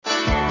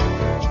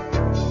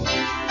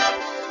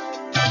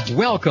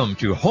Welcome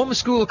to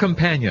Homeschool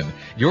Companion,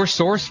 your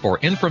source for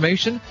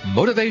information,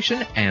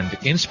 motivation, and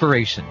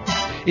inspiration.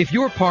 If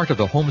you're part of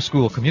the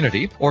homeschool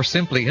community or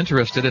simply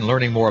interested in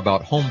learning more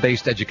about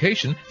home-based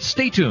education,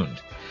 stay tuned.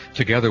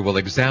 Together we'll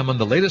examine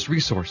the latest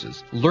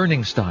resources,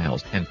 learning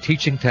styles, and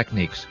teaching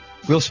techniques.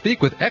 We'll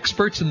speak with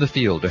experts in the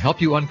field to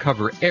help you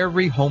uncover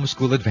every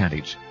homeschool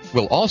advantage.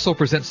 We'll also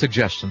present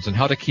suggestions on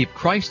how to keep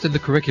Christ in the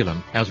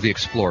curriculum as we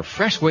explore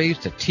fresh ways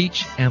to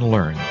teach and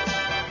learn.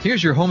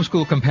 Here's your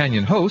Homeschool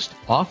Companion host,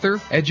 author,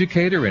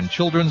 educator, and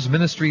children's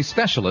ministry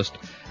specialist,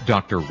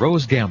 Dr.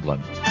 Rose Gamblin.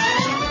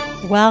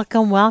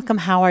 Welcome.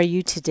 How are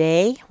you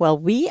today? Well,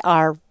 we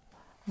are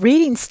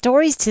reading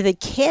stories to the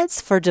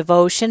kids for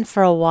devotion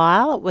for a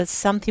while. It was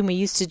something we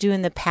used to do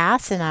in the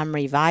past, and I'm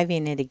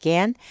reviving it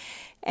again.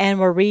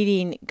 And we're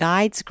reading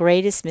God's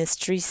Greatest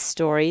Mystery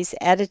Stories,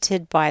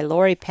 edited by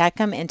Lori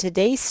Peckham, and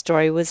today's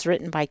story was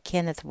written by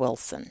Kenneth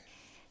Wilson.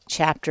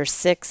 Chapter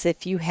 6.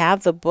 If you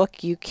have the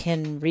book, you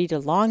can read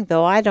along,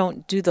 though I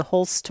don't do the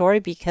whole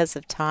story because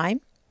of time.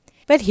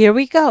 But here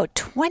we go.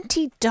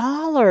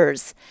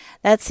 $20.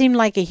 That seemed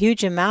like a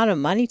huge amount of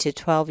money to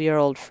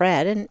 12-year-old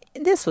Fred, and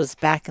this was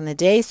back in the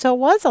day, so it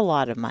was a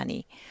lot of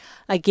money.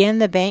 Again,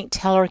 the bank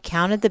teller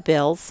counted the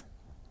bills,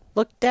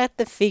 looked at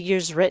the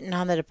figures written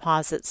on the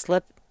deposit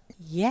slip.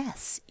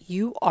 Yes,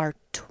 you are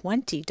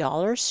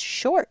 $20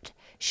 short,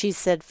 she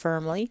said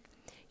firmly.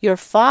 Your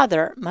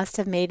father must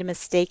have made a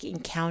mistake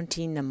in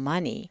counting the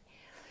money.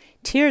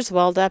 Tears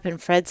welled up in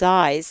Fred's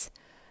eyes.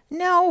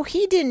 No,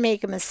 he didn't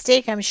make a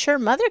mistake. I'm sure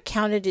Mother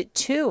counted it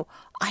too.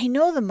 I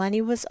know the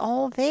money was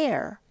all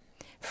there.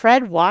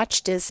 Fred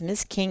watched as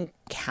Miss King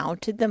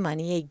counted the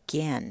money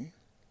again.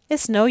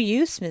 It's no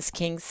use, Miss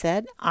King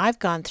said. I've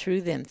gone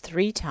through them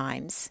 3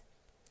 times.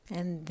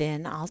 And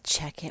then I'll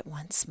check it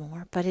once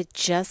more, but it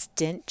just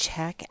didn't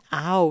check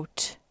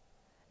out.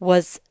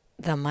 Was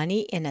the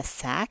money in a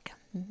sack?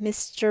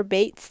 Mr.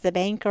 Bates, the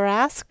banker,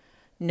 asked.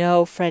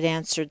 No, Fred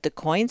answered. The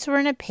coins were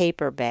in a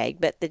paper bag,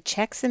 but the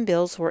checks and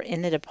bills were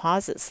in the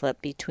deposit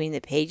slip between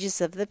the pages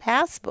of the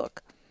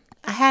passbook.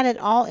 I had it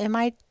all in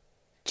my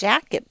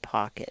jacket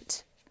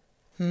pocket.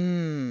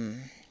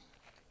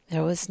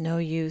 There was no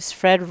use.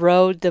 Fred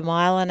rode the 1.5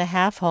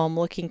 miles home,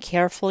 looking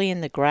carefully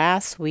in the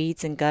grass,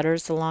 weeds, and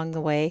gutters along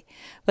the way,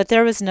 but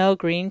there was no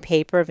green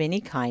paper of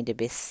any kind to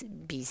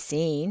be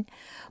seen.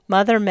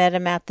 Mother met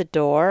him at the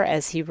door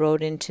as he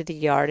rode into the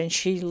yard, and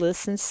she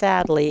listened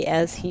sadly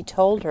as he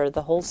told her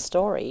the whole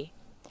story.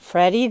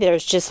 Freddie,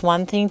 there's just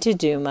one thing to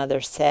do,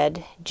 Mother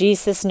said.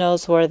 Jesus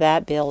knows where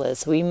that bill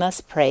is. We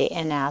must pray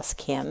and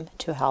ask him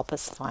to help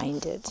us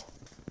find it.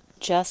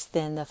 Just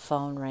then the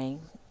phone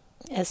rang.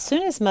 As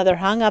soon as Mother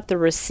hung up the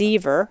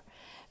receiver,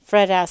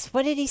 Fred asked,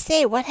 What did he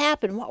say? What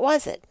happened? What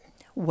was it?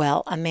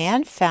 Well, a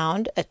man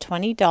found a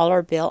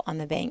 $20 bill on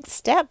the bank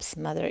steps,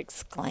 Mother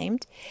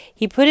exclaimed.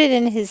 He put it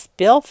in his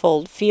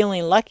billfold,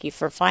 feeling lucky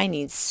for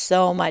finding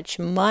so much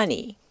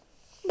money.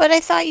 But I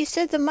thought you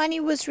said the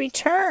money was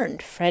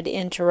returned, Fred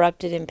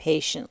interrupted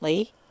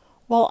impatiently.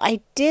 Well,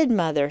 I did,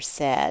 Mother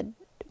said.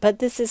 But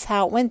this is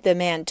how it went. The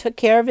man took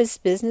care of his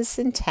business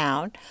in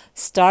town,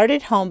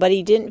 started home, but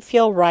he didn't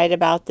feel right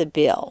about the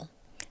bill.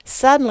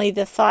 Suddenly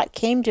the thought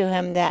came to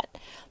him that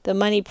the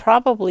money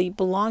probably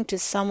belonged to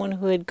someone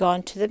who had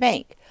gone to the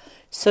bank.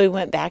 So he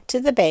went back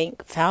to the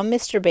bank, found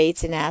Mr.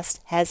 Bates, and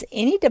asked, Has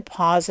any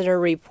depositor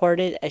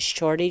reported a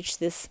shortage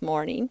this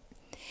morning?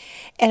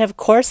 And of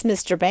course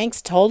Mr.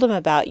 Banks told him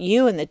about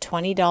you and the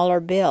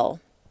 $20 bill.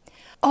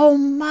 Oh,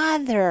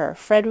 Mother!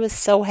 Fred was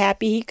so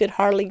happy he could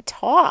hardly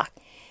talk.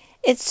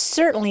 It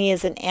certainly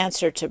is an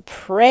answer to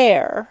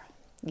prayer.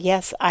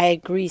 Yes, I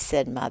agree,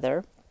 said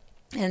Mother.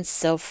 And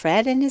so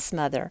Fred and his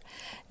mother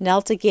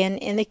knelt again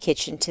in the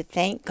kitchen to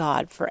thank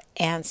God for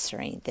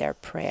answering their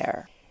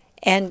prayer.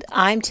 And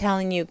I'm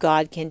telling you,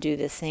 God can do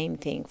the same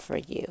thing for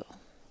you.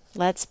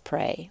 Let's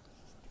pray.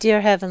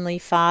 Dear Heavenly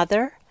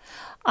Father,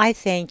 I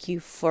thank you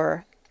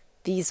for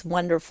these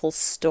wonderful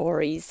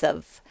stories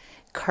of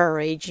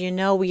courage. You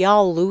know, we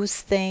all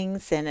lose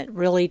things, and it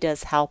really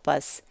does help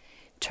us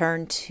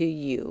turn to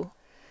you.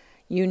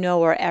 You know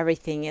where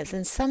everything is,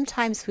 and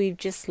sometimes we've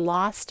just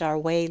lost our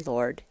way,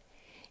 Lord.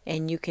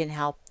 And you can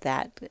help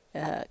that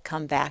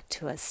come back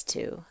to us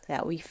too,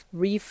 that we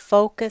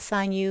refocus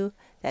on you,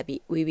 that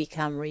we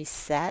become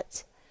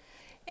reset.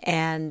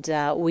 And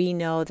we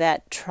know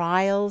that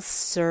trials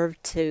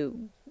serve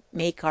to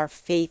make our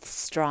faith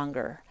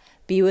stronger.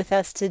 Be with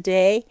us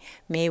today.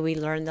 May we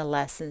learn the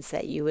lessons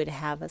that you would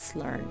have us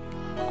learn.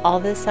 All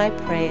this I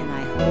pray in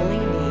thy holy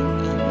name.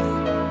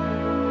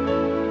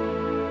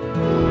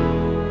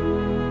 Amen.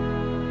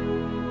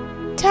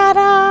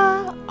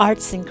 Ta-da!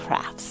 Arts and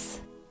crafts.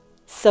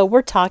 So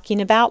we're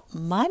talking about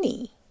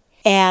money.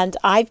 And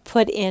I've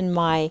put in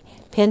my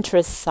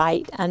Pinterest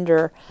site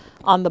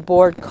on the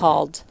board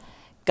called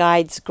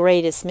God's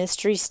Greatest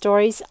Mystery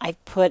Stories.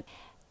 I've put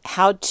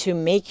how to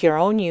make your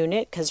own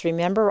unit, because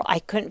remember, I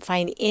couldn't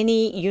find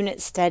any unit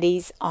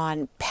studies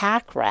on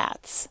pack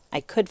rats.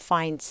 I could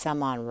find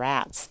some on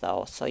rats,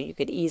 though, so you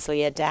could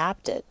easily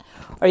adapt it.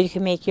 Or you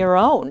can make your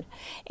own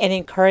and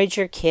encourage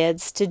your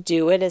kids to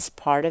do it as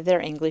part of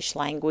their English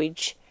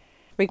language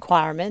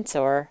requirements.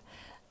 Or,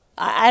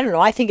 I don't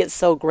know, I think it's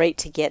so great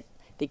to get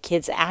the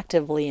kids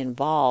actively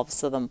involved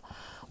so the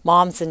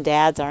moms and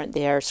dads aren't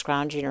there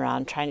scrounging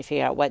around trying to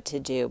figure out what to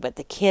do, but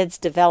the kids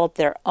develop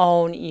their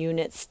own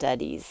unit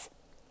studies.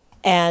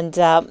 And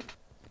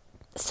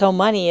so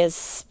money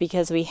is,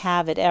 because we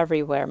have it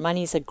everywhere.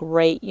 Money's a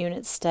great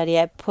unit study.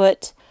 I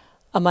put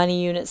a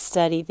money unit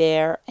study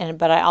there,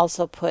 but I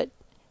also put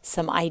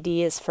some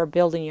ideas for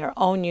building your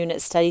own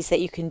unit studies that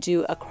you can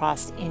do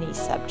across any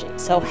subject.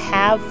 So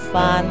have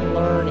fun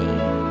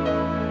learning.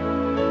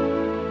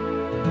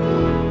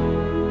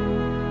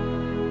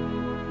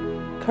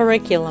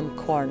 Curriculum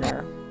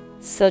Corner.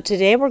 So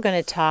today we're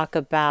going to talk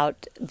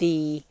about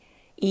the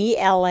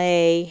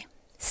ELA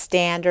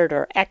standard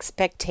or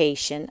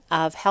expectation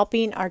of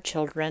helping our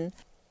children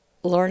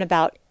learn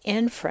about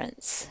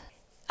inference,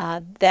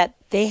 that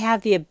they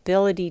have the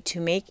ability to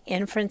make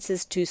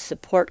inferences to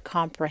support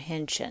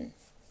comprehension.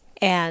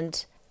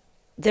 And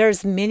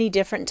there's many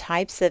different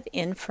types of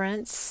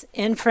inference.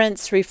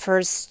 Inference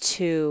refers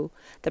to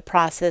the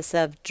process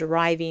of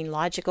deriving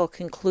logical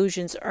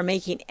conclusions or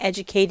making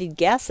educated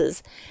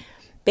guesses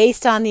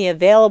based on the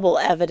available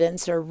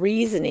evidence or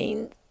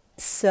reasoning.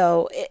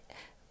 So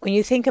when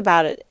you think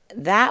about it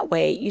that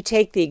way, you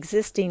take the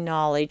existing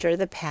knowledge or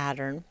the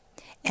pattern,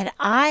 and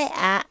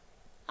I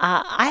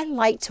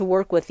like to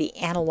work with the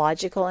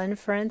analogical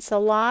inference a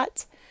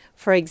lot.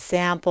 For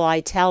example, I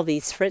tell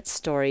these Fritz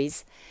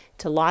stories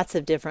to lots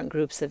of different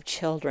groups of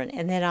children,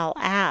 and then I'll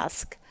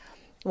ask.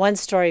 One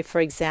story,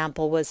 for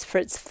example, was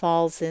Fritz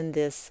falls in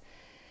this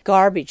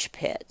garbage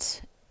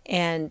pit.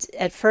 And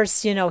at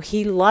first,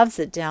 he loves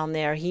it down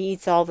there. He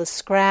eats all the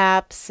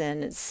scraps,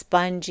 and it's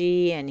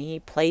spongy, and he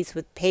plays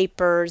with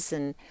papers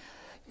and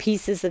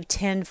pieces of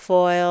tin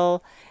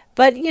foil.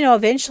 But,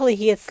 eventually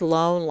he gets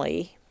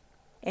lonely.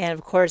 And,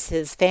 of course,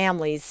 his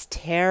family's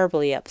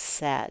terribly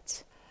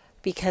upset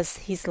because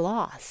he's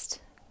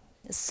lost.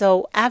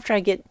 So after I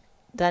get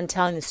done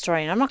telling the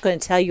story, and I'm not going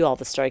to tell you all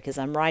the story because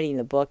I'm writing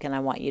the book and I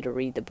want you to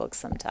read the book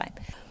sometime.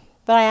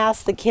 But I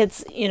asked the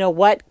kids,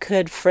 what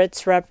could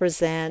Fritz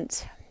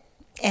represent?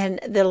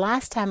 And the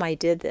last time I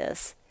did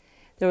this,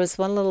 there was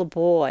one little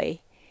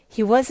boy.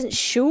 He wasn't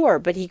sure,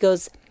 but he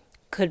goes,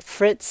 could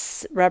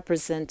Fritz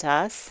represent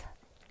us?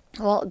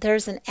 Well,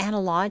 there's an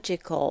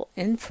analogical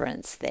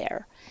inference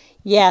there.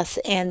 Yes,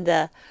 and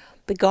the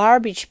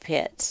garbage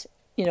pit,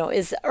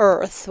 is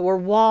earth. We're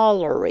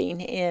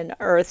wallowing in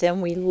earth,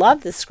 and we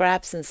love the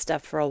scraps and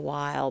stuff for a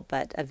while,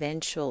 but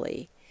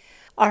eventually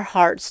our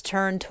hearts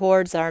turn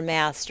towards our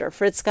master.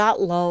 Fritz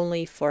got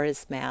lonely for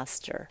his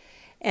master.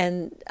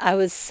 And I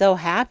was so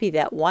happy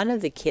that one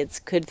of the kids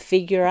could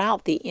figure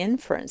out the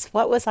inference.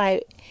 What was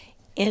I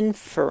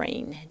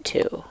inferring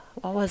to?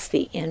 What was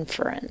the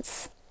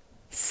inference?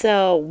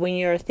 So when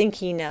you're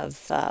thinking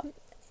of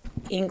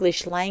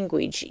English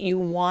language, you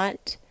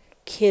want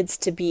kids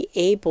to be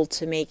able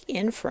to make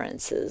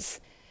inferences.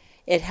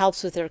 It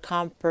helps with their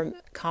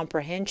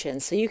comprehension.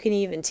 So you can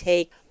even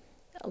take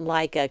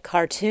like a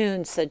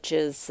cartoon such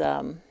as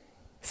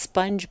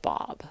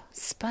SpongeBob.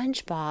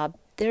 SpongeBob,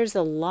 there's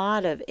a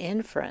lot of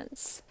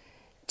inference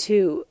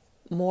to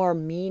more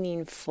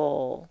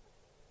meaningful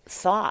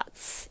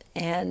thoughts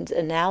and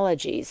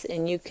analogies.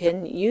 And you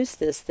can use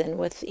this then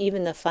with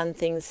even the fun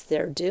things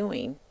they're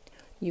doing.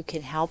 You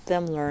can help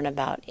them learn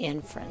about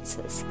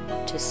inferences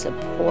to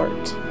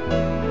support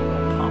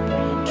their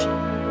comprehension.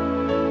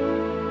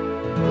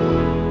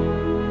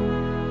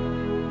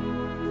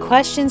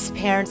 Questions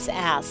parents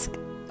ask.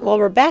 Well,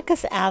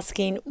 Rebecca's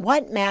asking,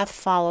 what math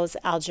follows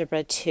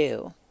Algebra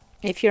 2?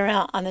 If you're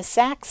on the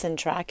Saxon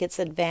track, it's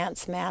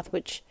advanced math,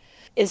 which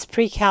is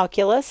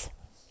pre-calculus.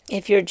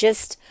 If you're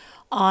just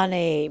on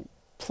a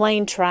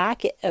plain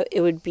track,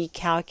 it would be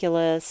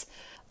calculus.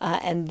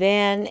 And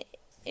then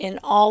in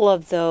all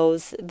of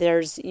those,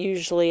 there's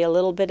usually a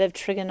little bit of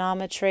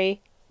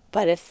trigonometry.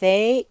 But if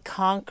they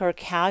conquer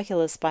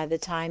calculus by the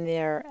time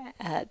they're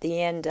at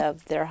the end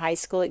of their high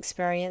school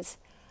experience,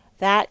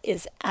 that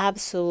is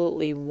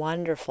absolutely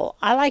wonderful.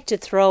 I like to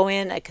throw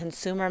in a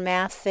consumer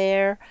math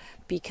there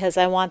because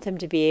I want them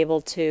to be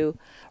able to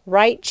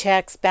write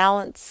checks,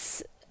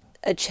 balance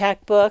a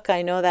checkbook.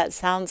 I know that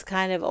sounds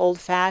kind of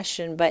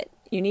old-fashioned, but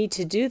you need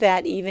to do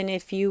that even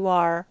if you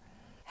are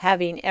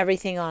having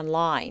everything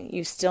online.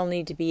 You still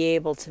need to be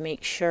able to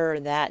make sure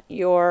that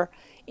your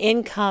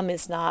income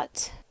is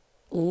not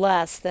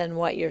less than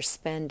what you're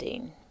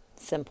spending.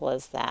 Simple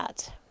as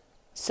that.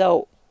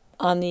 So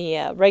on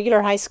the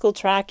regular high school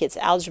track, it's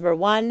Algebra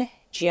 1,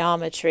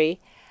 Geometry,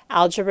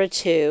 Algebra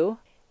 2,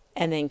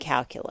 and then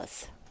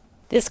Calculus.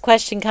 This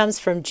question comes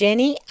from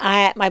Jenny.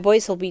 My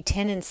boys will be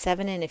 10 and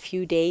 7 in a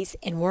few days,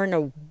 and we're in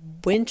a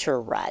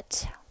winter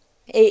rut.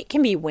 It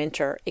can be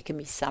winter, it can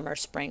be summer,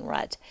 spring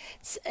rut.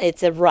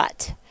 It's a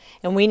rut.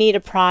 and we need a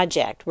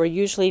project. We're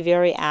usually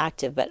very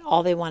active, but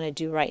all they want to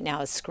do right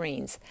now is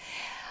screens.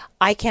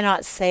 I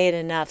cannot say it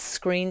enough.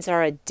 Screens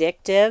are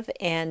addictive,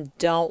 and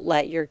don't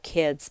let your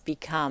kids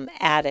become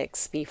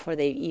addicts before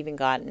they've even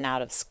gotten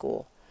out of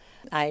school.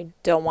 I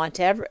don't want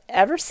to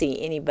ever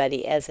see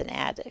anybody as an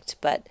addict,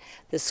 but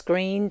the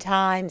screen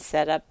time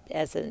set up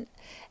as an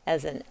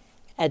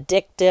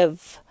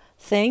addictive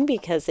thing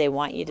because they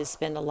want you to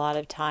spend a lot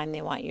of time,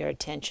 they want your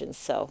attention.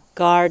 So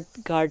guard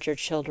your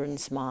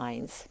children's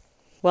minds.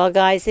 Well,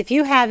 guys, if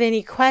you have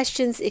any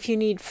questions, if you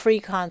need free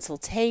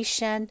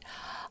consultation,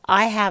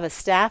 I have a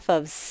staff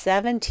of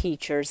 7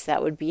 teachers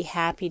that would be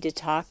happy to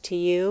talk to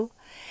you.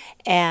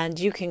 And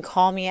you can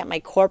call me at my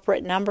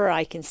corporate number.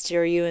 I can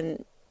steer you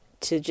in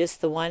to just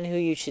the one who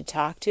you should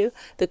talk to.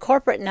 The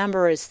corporate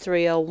number is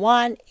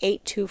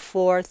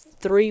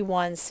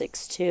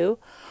 301-824-3162,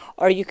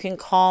 or you can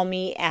call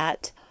me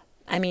write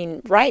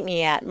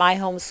me at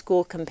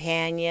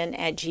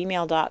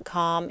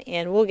myhomeschoolcompanion@gmail.com,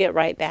 and we'll get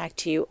right back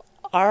to you.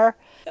 Our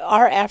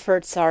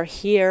efforts are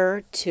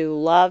here to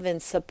love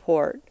and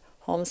support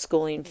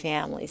homeschooling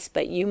families,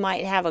 but you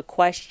might have a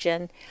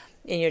question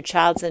in your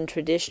child's in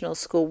traditional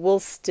school.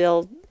 We'll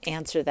still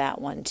answer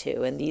that one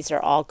too, and these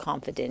are all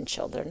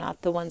confidential. They're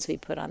not the ones we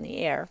put on the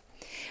air.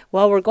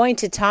 Well, we're going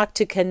to talk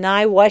to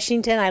Kenai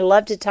Washington. I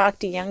love to talk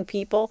to young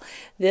people.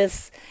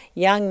 This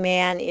young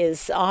man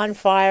is on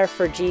fire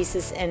for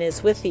Jesus and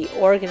is with the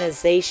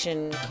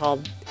organization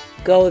called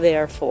Go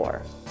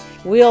Therefore.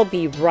 We'll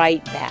be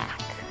right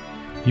back.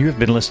 You have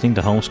been listening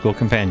to Homeschool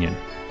Companion,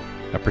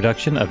 a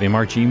production of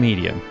MRG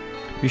Media.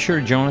 Be sure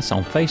to join us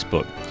on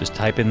Facebook. Just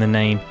type in the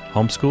name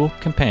Homeschool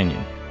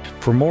Companion.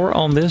 For more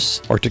on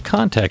this or to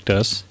contact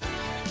us,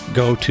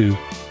 go to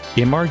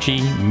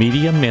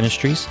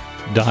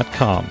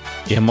mrgmediaministries.com.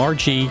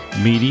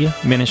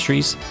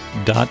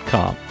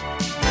 mrgmediaministries.com.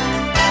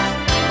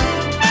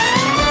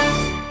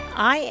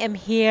 I am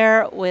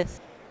here with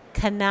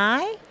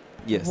Kenai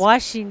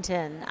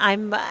Washington.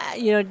 I'm,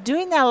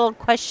 doing that little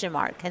question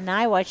mark.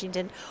 Kenai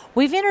Washington.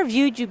 We've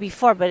interviewed you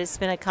before, but it's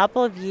been a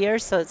couple of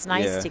years, so it's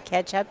nice to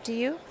catch up to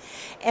you.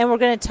 And we're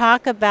going to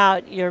talk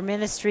about your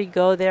ministry,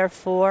 Go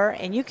Therefore.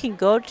 And you can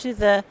go to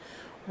the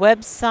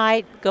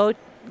website,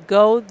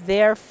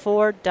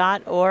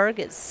 gotherefore.org.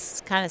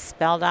 It's kind of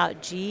spelled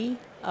out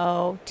GOTHERE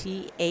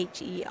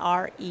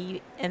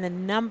and the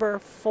number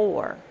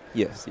 4.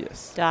 Yes.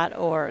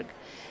 .org.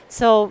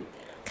 So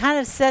kind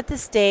of set the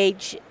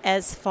stage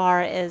as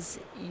far as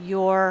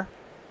your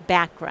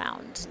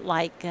background,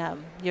 like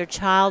your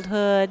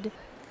childhood.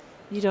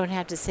 You don't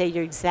have to say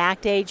your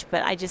exact age,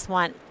 but I just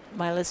want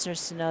my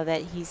listeners to know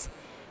that he's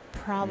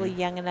probably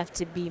young enough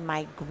to be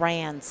my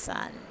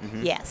grandson.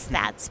 Mm-hmm. Yes,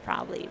 that's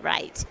probably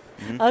right.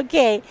 Mm-hmm.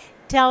 Okay,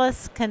 tell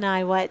us,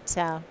 Kenai, what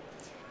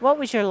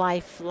was your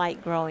life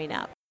like growing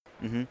up?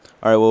 Mm-hmm.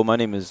 All right, well, my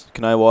name is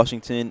Kenai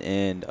Washington,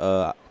 and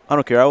I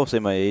don't care. I will say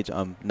my age.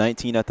 I'm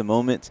 19 at the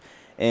moment.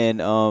 And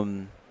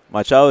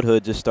my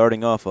childhood, just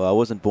starting off, I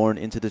wasn't born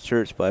into the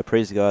church, but I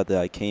praise God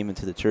that I came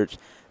into the church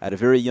at a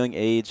very young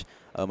age.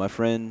 My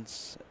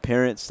friends'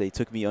 parents, they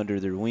took me under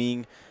their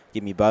wing,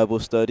 gave me Bible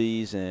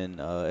studies,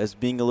 and as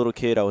being a little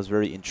kid, I was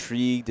very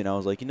intrigued, and I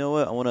was like, you know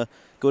what, I want to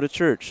go to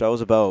church. I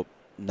was about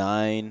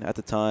 9 at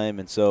the time,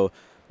 and so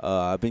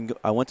I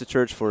went to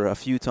church for a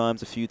few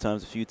times,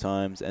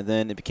 and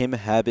then it became a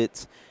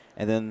habit,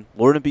 and then,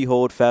 Lord and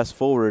behold, fast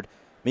forward,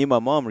 me and my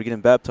mom were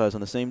getting baptized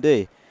on the same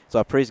day. So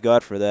I praise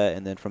God for that,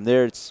 and then from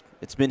there, it's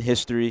been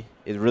history.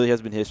 It really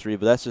has been history,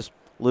 but that's just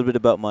a little bit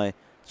about my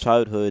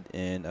childhood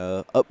and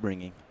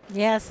upbringing.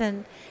 Yes,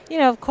 and,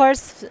 of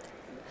course,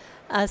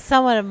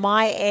 someone of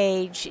my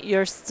age,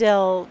 you're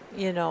still,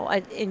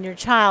 in your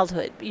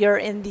childhood. You're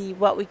in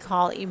what we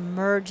call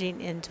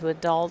emerging into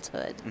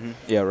adulthood. Mm-hmm.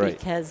 Yeah, right.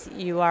 Because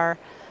you are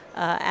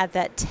at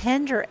that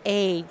tender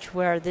age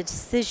where the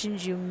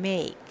decisions you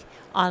make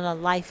on a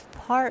life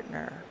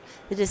partner,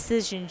 the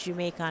decisions you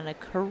make on a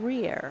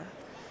career.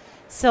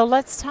 So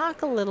let's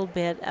talk a little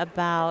bit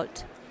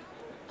about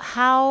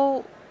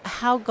how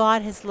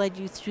God has led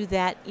you through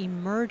that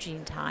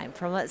emerging time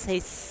from, let's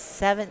say,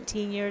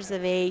 17 years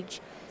of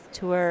age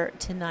to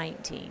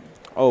 19.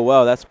 Oh,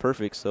 wow, that's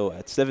perfect. So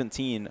at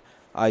 17,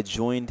 I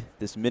joined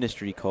this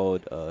ministry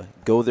called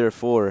Go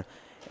Therefore,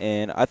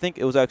 and I think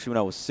it was actually when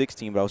I was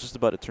 16, but I was just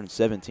about to turn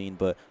 17.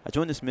 But I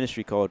joined this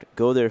ministry called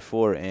Go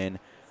Therefore, and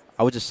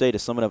I would just say, to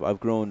sum it up, I've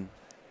grown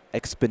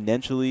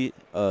exponentially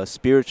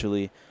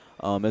spiritually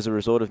as a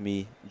result of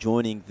me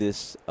joining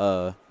this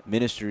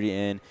ministry,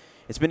 and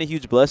it's been a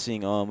huge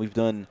blessing. We've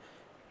done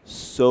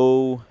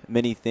so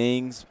many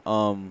things.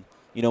 When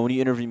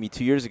you interviewed me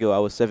 2 years ago, I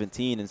was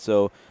 17, and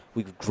so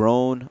we've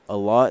grown a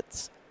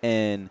lot.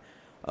 And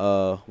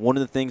one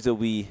of the things that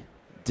we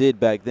did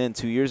back then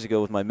 2 years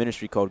ago with my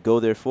ministry called Go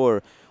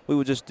Therefore, we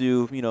would just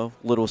do, a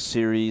little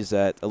series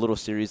at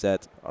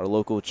our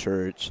local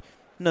church,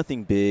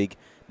 nothing big.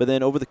 But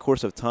then over the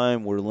course of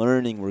time, we're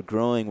learning, we're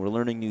growing, we're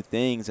learning new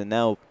things, and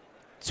now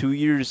 2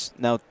 years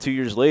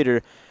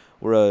later,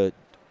 we're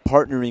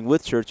partnering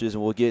with churches,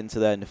 and we'll get into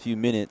that in a few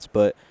minutes.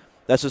 But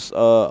that's just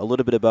a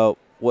little bit about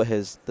what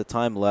has the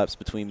time lapsed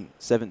between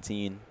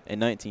 17 and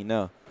 19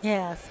 now.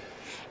 Yes.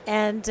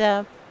 And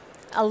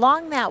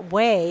along that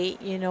way,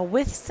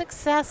 with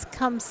success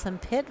comes some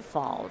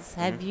pitfalls.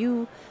 Have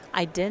you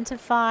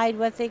identified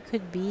what they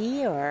could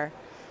be, or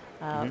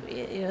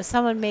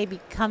someone may be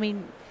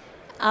coming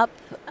up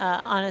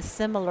on a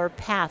similar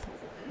path?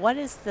 What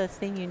is the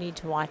thing you need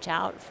to watch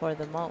out for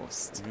the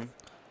most?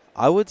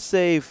 I would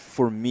say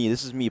for me,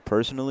 this is me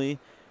personally,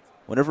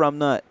 whenever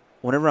I'm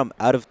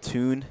out of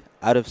tune,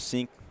 out of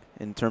sync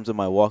in terms of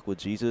my walk with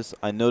Jesus,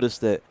 I notice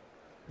that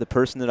the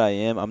person that I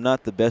am, I'm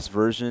not the best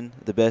version,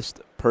 the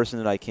best person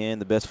that I can,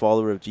 the best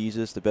follower of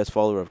Jesus, the best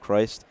follower of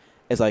Christ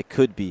as I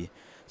could be.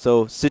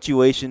 So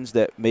situations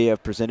that may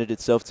have presented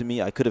itself to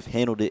me, I could have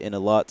handled it in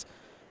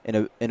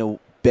a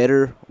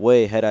better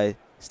way had I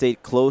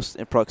stayed close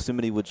in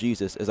proximity with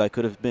Jesus as I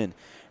could have been.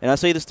 And I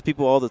say this to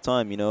people all the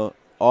time,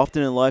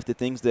 often in life the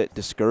things that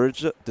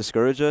discourage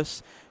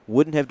us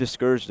wouldn't have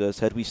discouraged us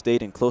had we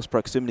stayed in close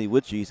proximity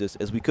with Jesus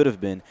as we could have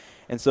been.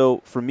 And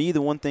so for me,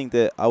 the one thing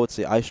that I would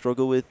say I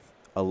struggle with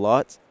a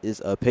lot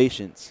is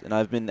patience. And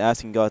I've been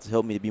asking God to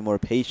help me to be more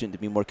patient, to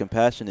be more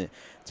compassionate,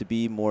 to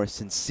be more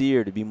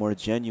sincere, to be more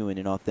genuine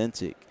and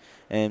authentic.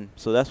 And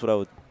so that's how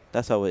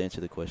I would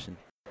answer the question.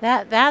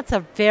 That's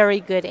a very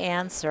good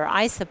answer.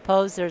 I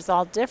suppose there's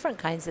all different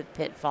kinds of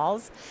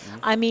pitfalls.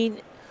 I mean,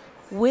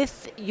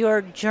 with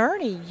your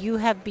journey, you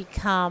have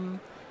become,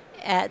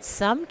 at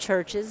some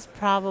churches,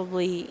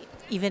 probably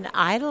even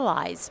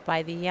idolized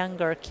by the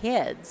younger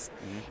kids.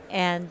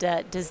 And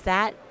does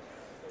that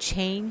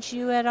change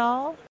you at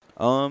all?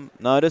 No,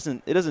 it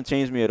doesn't. It doesn't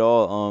change me at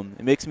all.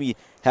 It makes me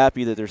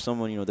happy that there's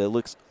someone that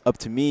looks up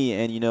to me,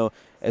 and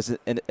as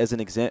an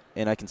example,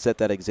 and I can set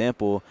that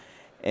example,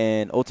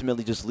 and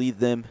ultimately just lead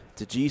them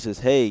to Jesus.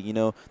 Hey,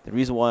 the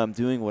reason why I'm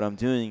doing what I'm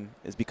doing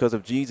is because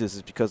of Jesus,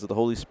 is because of the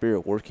Holy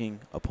Spirit working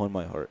upon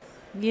my heart.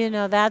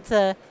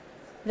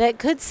 That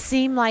could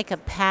seem like a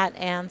pat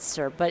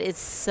answer, but it's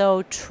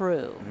so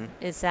true.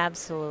 It's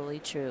absolutely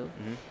true.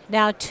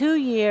 Now, 2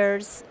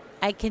 years,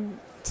 I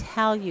can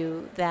tell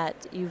you that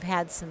you've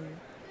had some.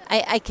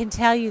 I can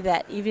tell you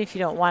that even if you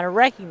don't want to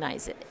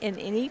recognize it, in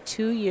any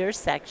 2-year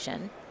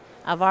section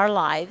of our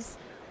lives,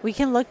 we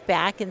can look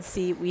back and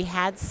see we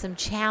had some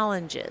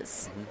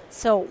challenges.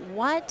 So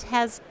what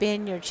has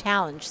been your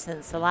challenge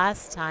since the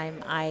last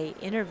time I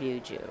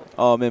interviewed you?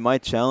 Oh man, my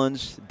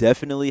challenge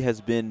definitely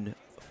has been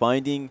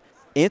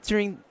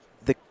answering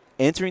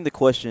the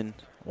question,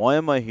 why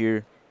am I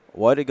here?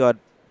 Why did God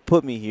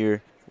put me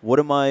here? What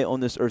am I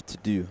on this earth to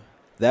do?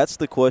 That's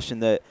the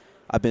question that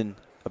I've been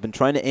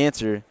trying to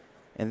answer,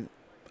 and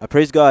I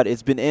praise God,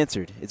 it's been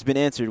answered. It's been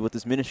answered with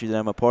this ministry that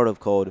I'm a part of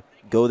called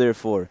Go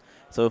Therefore.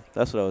 So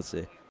that's what I would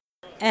say.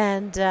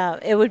 And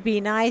it would be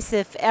nice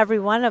if every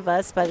one of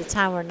us, by the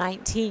time we're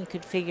 19,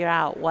 could figure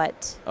out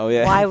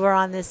why we're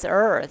on this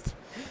earth.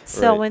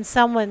 So when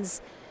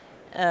someone's,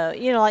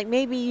 like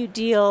maybe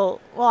you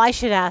I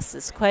should ask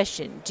this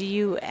question. Do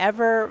you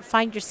ever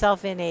find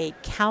yourself in a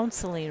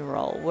counseling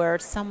role where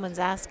someone's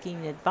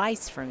asking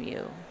advice from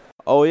you?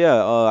 Oh,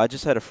 yeah. I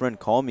just had a friend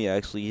call me,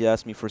 actually. He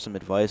asked me for some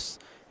advice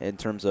in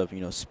terms of,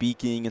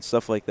 speaking and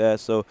stuff like that.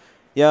 So,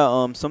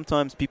 yeah,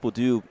 sometimes people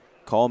do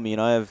call me,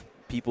 and I have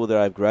people that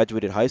I've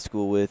graduated high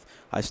school with,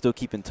 I still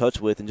keep in touch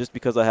with. And just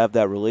because I have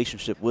that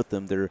relationship with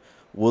them, they're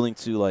willing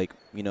to,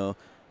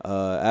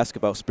 ask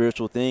about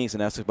spiritual things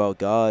and ask about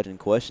God and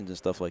questions and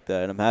stuff like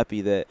that. And I'm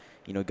happy that,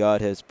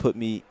 God has put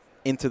me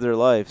into their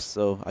lives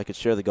so I could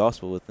share the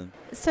gospel with them.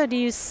 So do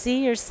you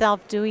see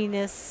yourself doing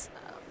this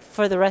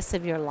for the rest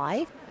of your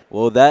life?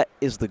 Well, that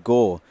is the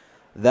goal.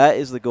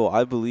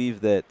 I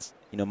believe that,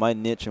 my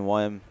niche and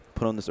why I'm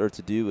put on this earth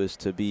to do is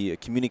to be a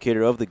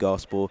communicator of the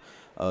gospel,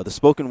 the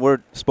spoken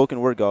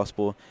word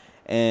gospel.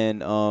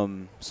 And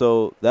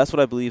so that's what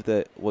I believe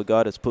that what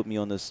God has put me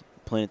on this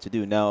planet to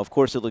do. Now, of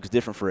course, it looks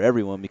different for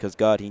everyone because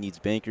God, he needs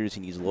bankers, he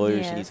needs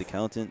lawyers, he needs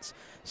accountants.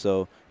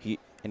 So he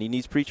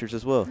needs preachers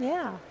as well.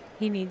 Yeah.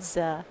 He needs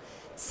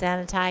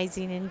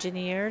sanitizing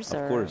engineers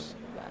of course.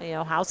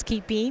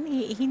 Housekeeping.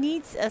 He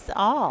needs us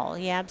all.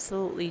 He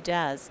absolutely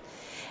does.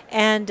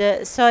 And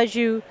so as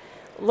you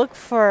look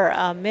for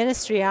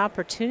ministry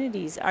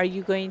opportunities, are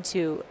you going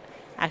to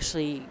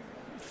actually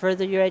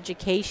further your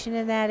education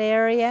in that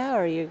area,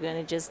 or are you going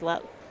to just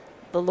let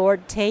the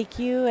Lord take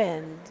you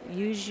and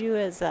use you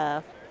as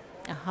a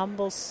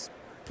humble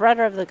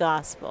spreader of the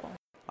gospel?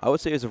 I would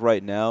say as of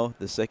right now,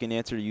 the second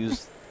answer,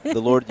 use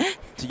the Lord to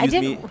use me. I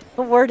didn't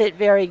word it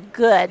very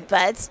good,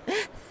 but...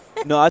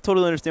 No, I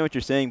totally understand what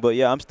you're saying, but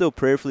yeah, I'm still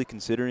prayerfully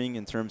considering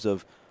in terms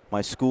of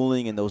my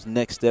schooling and those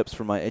next steps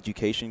for my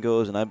education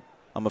goes, and I'm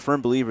a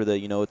firm believer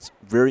that, it's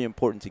very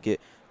important to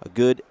get a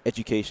good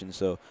education,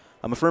 so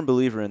I'm a firm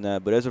believer in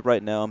that, but as of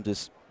right now, I'm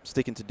just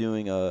sticking to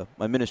doing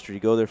my ministry,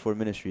 Go Therefore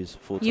Ministries,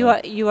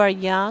 full-time. You are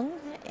young,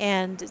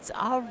 and it's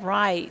all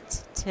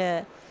right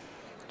to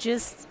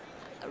just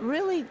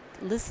really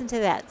listen to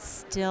that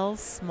still,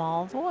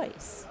 small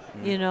voice.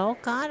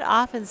 God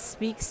often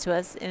speaks to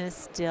us in a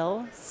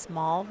still,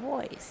 small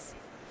voice.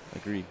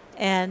 Agreed.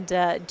 And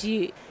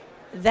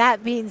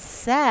that being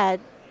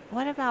said,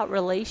 what about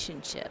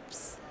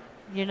relationships?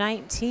 You're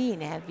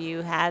 19. Have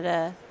you had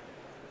a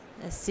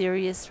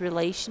serious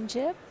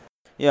relationship?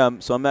 Yeah,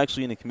 so I'm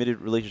actually in a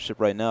committed relationship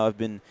right now. I've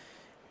been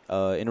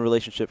in a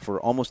relationship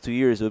for almost 2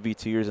 years. It'll be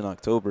 2 years in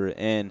October.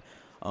 And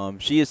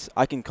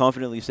I can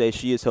confidently say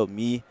she has helped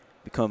me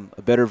become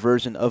a better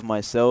version of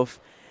myself.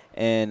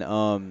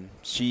 And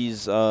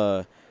she's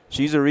a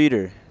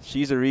reader.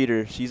 She's a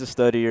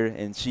studier,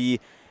 and she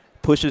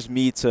pushes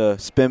me to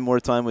spend more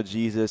time with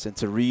Jesus and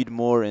to read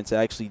more and to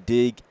actually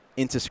dig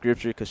into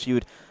Scripture, because she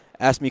would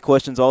ask me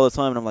questions all the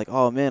time, and I'm like,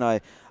 oh, man,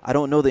 I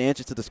don't know the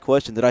answer to this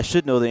question that I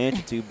should know the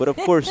answer to. But, of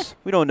course,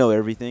 we don't know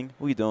everything.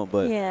 We don't.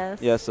 But,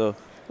 yes. Yeah, so.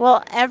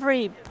 Well,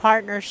 every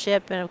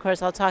partnership, and, of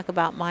course, I'll talk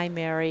about my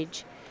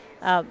marriage,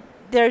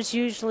 there's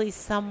usually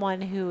someone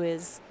who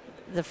is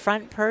the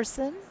front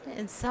person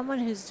and someone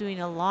who's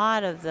doing a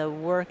lot of the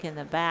work in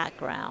the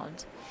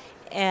background,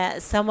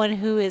 and someone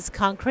who is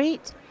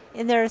concrete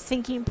in their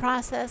thinking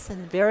process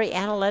and very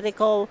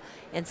analytical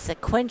and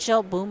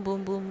sequential, boom,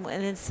 boom, boom,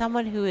 and then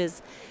someone who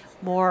is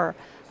more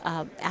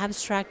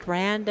abstract,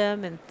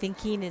 random, and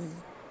thinking and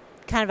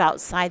kind of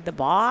outside the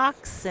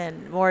box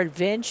and more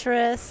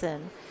adventurous.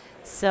 And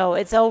so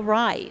it's all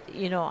right.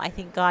 I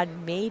think God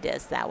made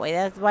us that way.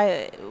 That's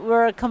why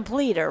we're a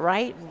completer,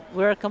 right?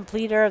 We're a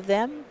completer of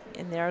them,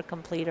 and they're a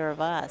completer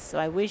of us. So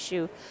I wish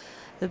you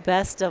the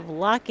best of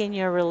luck in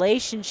your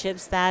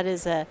relationships. That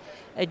is a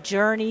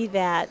journey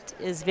that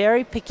is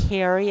very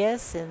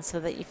precarious, and so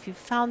that if you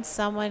found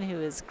someone who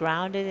is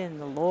grounded in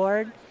the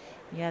Lord,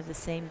 you have the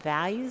same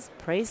values,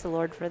 praise the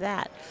Lord for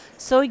that.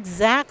 So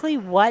exactly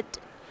what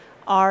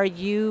are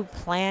you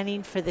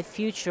planning for the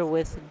future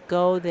with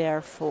Go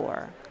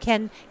Therefore?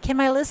 Can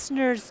my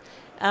listeners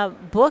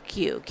book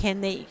you?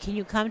 Can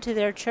you come to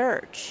their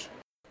church?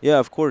 Yeah,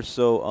 of course.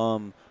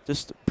 So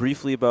just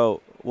briefly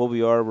about what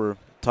we are, we're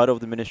title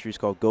of the ministry is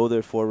called Go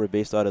Therefore. We're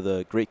based out of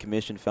the Great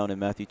Commission found in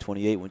Matthew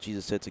 28 when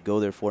Jesus said to go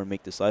therefore and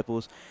make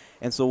disciples.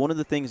 And so one of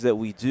the things that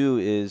we do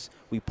is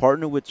we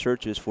partner with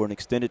churches for an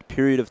extended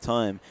period of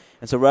time.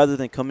 And so rather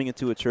than coming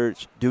into a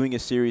church, doing a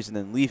series, and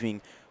then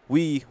leaving,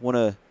 we want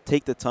to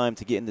take the time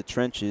to get in the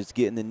trenches,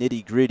 get in the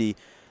nitty-gritty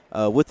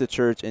with the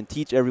church, and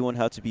teach everyone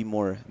how to be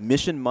more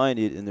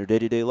mission-minded in their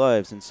day-to-day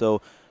lives. And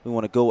so we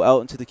want to go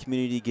out into the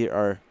community, get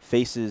our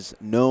faces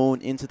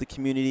known into the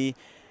community,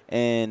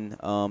 and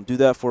do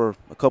that for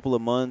a couple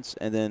of months.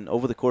 And then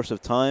over the course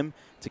of time,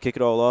 to kick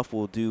it all off,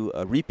 we'll do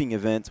a reaping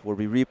event where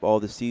we reap all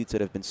the seeds that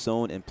have been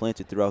sown and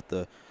planted throughout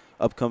the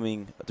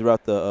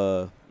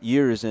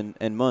years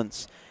and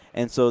months.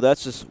 And so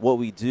that's just what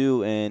we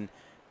do. And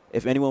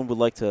if anyone would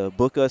like to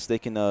book us, they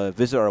can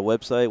visit our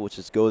website, which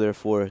is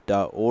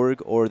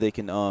gotherefore.org, or they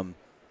can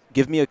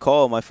give me a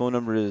call. My phone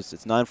number is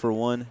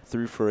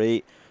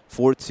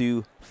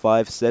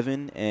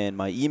 941-348-4257, and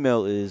my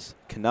email is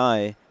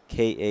Kani,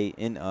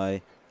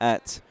 Kani,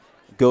 at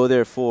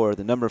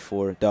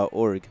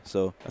gotherefore.org.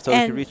 So that's how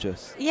you can reach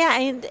us. Yeah,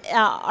 and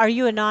are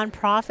you a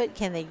nonprofit?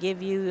 Can they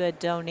give you a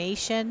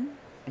donation?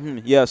 Mm-hmm.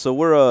 Yeah, so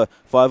we're a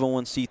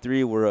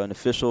 501c3. We're an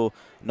official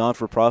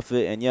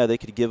non-for-profit, and yeah, they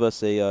could give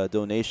us a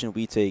donation.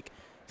 We take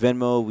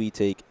Venmo, we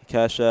take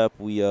Cash App.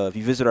 If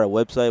you visit our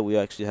website, we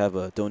actually have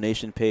a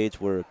donation page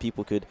where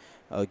people could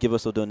give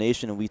us a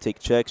donation, and we take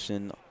checks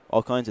and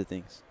all kinds of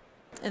things.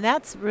 And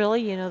that's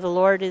really, the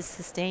Lord is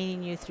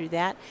sustaining you through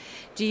that.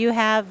 Do you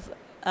have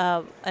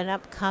an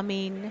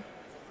upcoming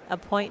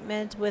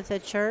appointment with a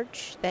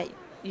church that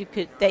you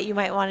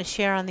might want to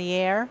share on the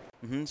air?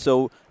 Mm-hmm.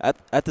 So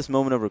at this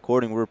moment of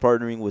recording, we're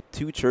partnering with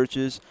 2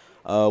 churches.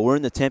 We're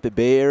in the Tampa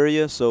Bay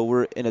area, so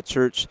we're in a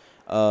church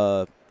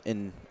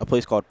in a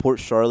place called Port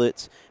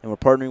Charlotte, and we're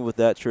partnering with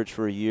that church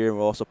for a year. And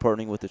we're also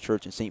partnering with a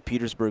church in St.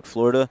 Petersburg,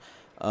 Florida.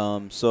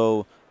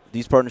 So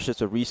these partnerships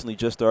have recently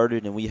just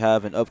started, and we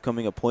have an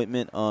upcoming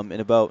appointment in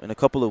a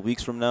couple of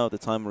weeks from now at the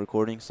time of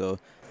recording. So,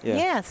 yeah.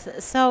 Yes.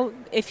 So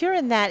if you're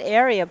in that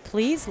area,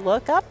 please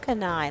look up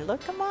Kani.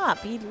 Look him up.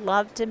 He'd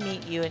love to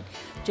meet you and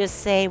just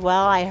say,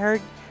 well, I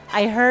heard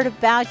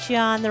about you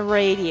on the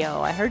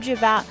radio. I heard you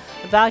about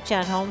you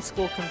on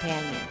Homeschool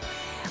Companion.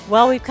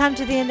 Well, we've come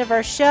to the end of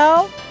our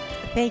show.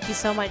 Thank you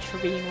so much for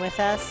being with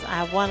us. I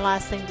have one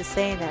last thing to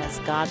say, and that is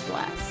God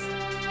bless.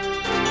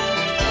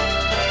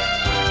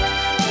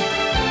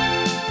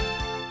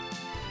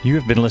 You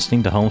have been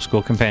listening to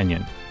Homeschool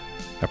Companion,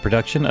 a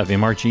production of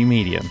MRG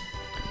Media.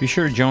 Be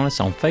sure to join us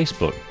on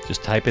Facebook.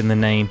 Just type in the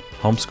name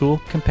Homeschool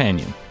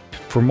Companion.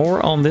 For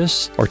more on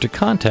this or to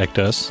contact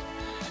us,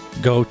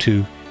 go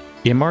to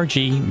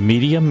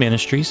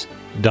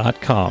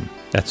mrgmediaministries.com.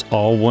 That's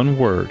all one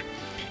word,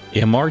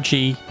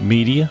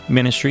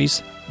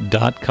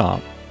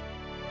 mrgmediaministries.com.